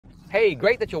Hey,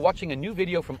 great that you're watching a new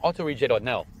video from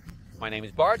AutoRAI.nl. My name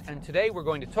is Bart, and today we're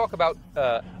going to talk about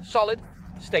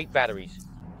solid-state batteries.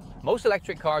 Most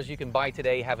electric cars you can buy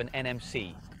today have an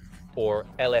NMC, or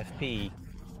LFP,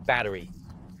 battery.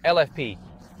 LFP,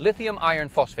 lithium iron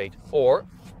phosphate, or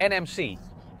NMC,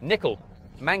 nickel,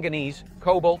 manganese,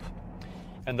 cobalt,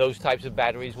 and those types of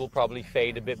batteries will probably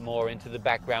fade a bit more into the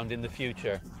background in the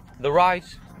future. The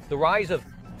rise of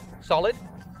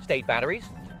solid-state batteries.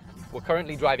 We're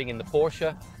currently driving in the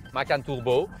Porsche Macan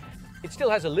Turbo. It still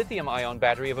has a lithium-ion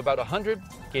battery of about 100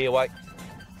 kilowatt,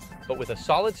 but with a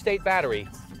solid-state battery,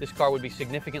 this car would be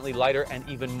significantly lighter and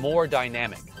even more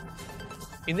dynamic.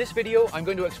 In this video, I'm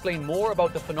going to explain more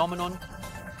about the phenomenon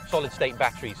solid-state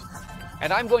batteries,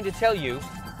 and I'm going to tell you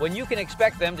when you can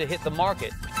expect them to hit the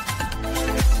market.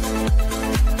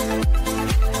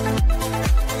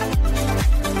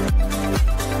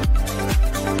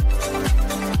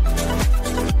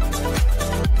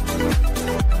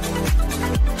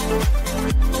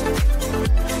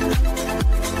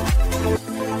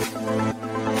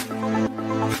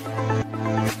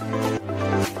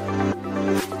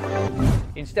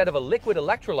 Instead of a liquid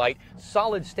electrolyte,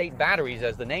 solid-state batteries,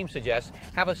 as the name suggests,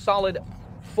 have a solid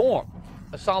form,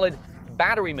 a solid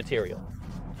battery material.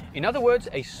 In other words,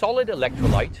 a solid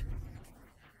electrolyte.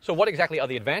 So what exactly are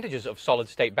the advantages of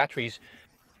solid-state batteries?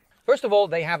 First of all,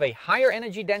 they have a higher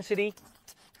energy density.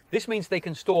 This means they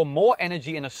can store more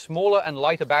energy in a smaller and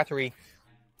lighter battery.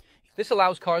 This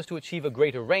allows cars to achieve a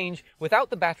greater range without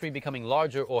the battery becoming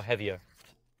larger or heavier.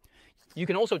 You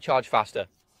can also charge faster,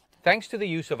 thanks to the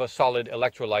use of a solid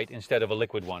electrolyte instead of a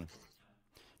liquid one.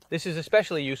 This is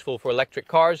especially useful for electric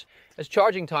cars, as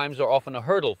charging times are often a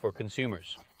hurdle for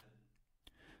consumers.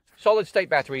 Solid-state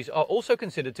batteries are also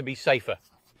considered to be safer.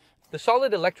 The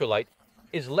solid electrolyte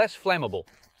is less flammable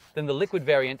than the liquid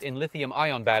variant in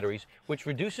lithium-ion batteries, which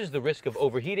reduces the risk of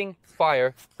overheating,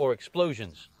 fire, or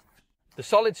explosions. The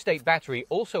solid-state battery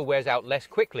also wears out less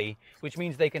quickly, which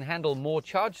means they can handle more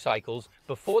charge cycles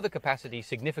before the capacity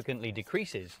significantly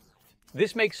decreases.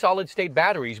 This makes solid-state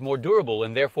batteries more durable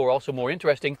and therefore also more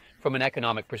interesting from an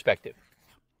economic perspective.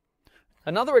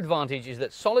 Another advantage is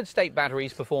that solid-state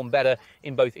batteries perform better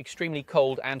in both extremely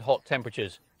cold and hot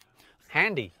temperatures.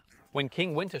 Handy when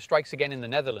King Winter strikes again in the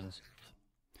Netherlands.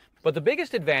 But the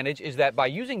biggest advantage is that by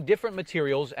using different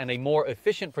materials and a more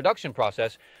efficient production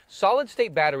process,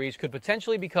 solid-state batteries could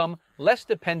potentially become less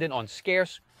dependent on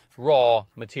scarce, raw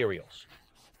materials,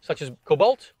 such as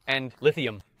cobalt and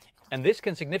lithium. And this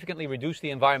can significantly reduce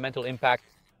the environmental impact.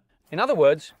 In other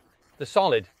words, the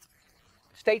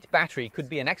solid-state battery could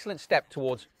be an excellent step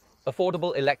towards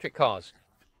affordable electric cars.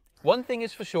 One thing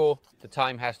is for sure, the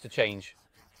time has to change,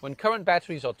 when current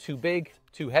batteries are too big,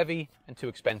 too heavy, and too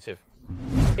expensive.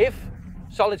 If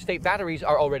solid-state batteries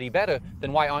are already better,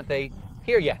 then why aren't they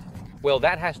here yet? Well,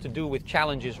 that has to do with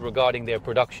challenges regarding their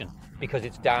production, because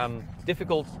it's damn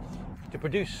difficult to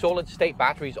produce solid-state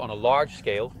batteries on a large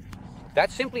scale.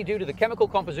 That's simply due to the chemical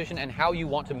composition and how you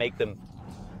want to make them.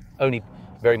 Only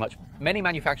very much. Many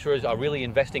manufacturers are really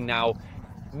investing now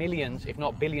millions, if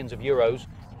not billions of euros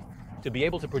to be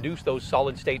able to produce those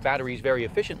solid-state batteries very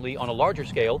efficiently on a larger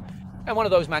scale. And one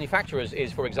of those manufacturers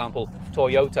is, for example,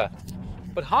 Toyota.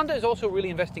 But Honda is also really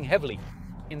investing heavily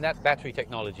in that battery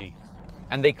technology.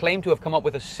 And they claim to have come up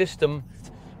with a system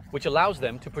which allows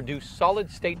them to produce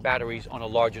solid-state batteries on a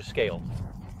larger scale,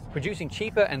 producing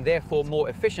cheaper and therefore more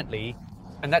efficiently,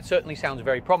 and that certainly sounds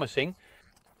very promising.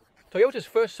 Toyota's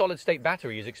first solid-state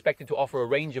battery is expected to offer a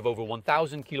range of over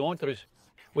 1,000 kilometers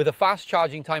with a fast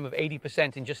charging time of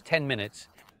 80% in just 10 minutes.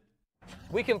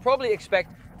 We can probably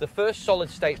expect the first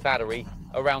solid-state battery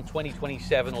around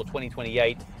 2027 or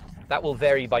 2028. That will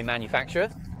vary by manufacturer.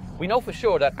 We know for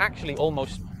sure that actually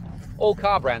almost all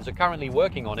car brands are currently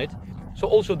working on it. So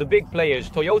also the big players,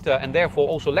 Toyota and therefore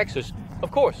also Lexus,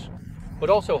 of course, but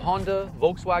also Honda,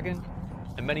 Volkswagen,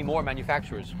 and many more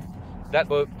manufacturers. That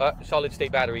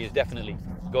solid-state battery is definitely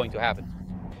going to happen.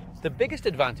 The biggest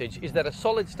advantage is that a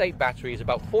solid-state battery is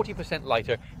about 40%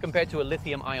 lighter compared to a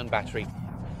lithium-ion battery.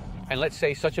 And let's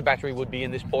say such a battery would be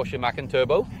in this Porsche Macan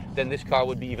Turbo, then this car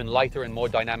would be even lighter and more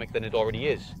dynamic than it already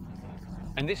is.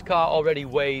 And this car already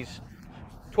weighs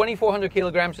 2,400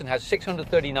 kilograms and has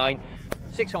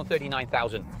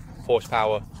 639,000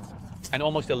 horsepower and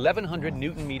almost 1,100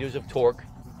 Newton meters of torque.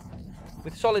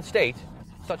 With solid state,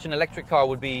 such an electric car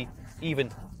would be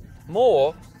even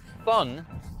more fun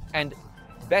and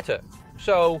better.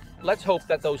 So let's hope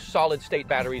that those solid state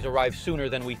batteries arrive sooner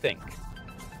than we think.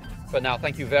 But now,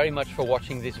 thank you very much for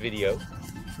watching this video.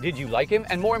 Did you like him?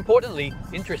 And more importantly,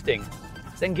 interesting?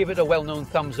 Then give it a well-known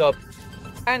thumbs up.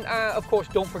 And of course,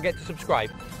 don't forget to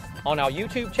subscribe on our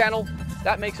YouTube channel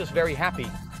That makes us very happy.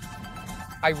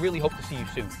 I really hope to see you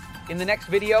soon. In the next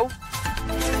video,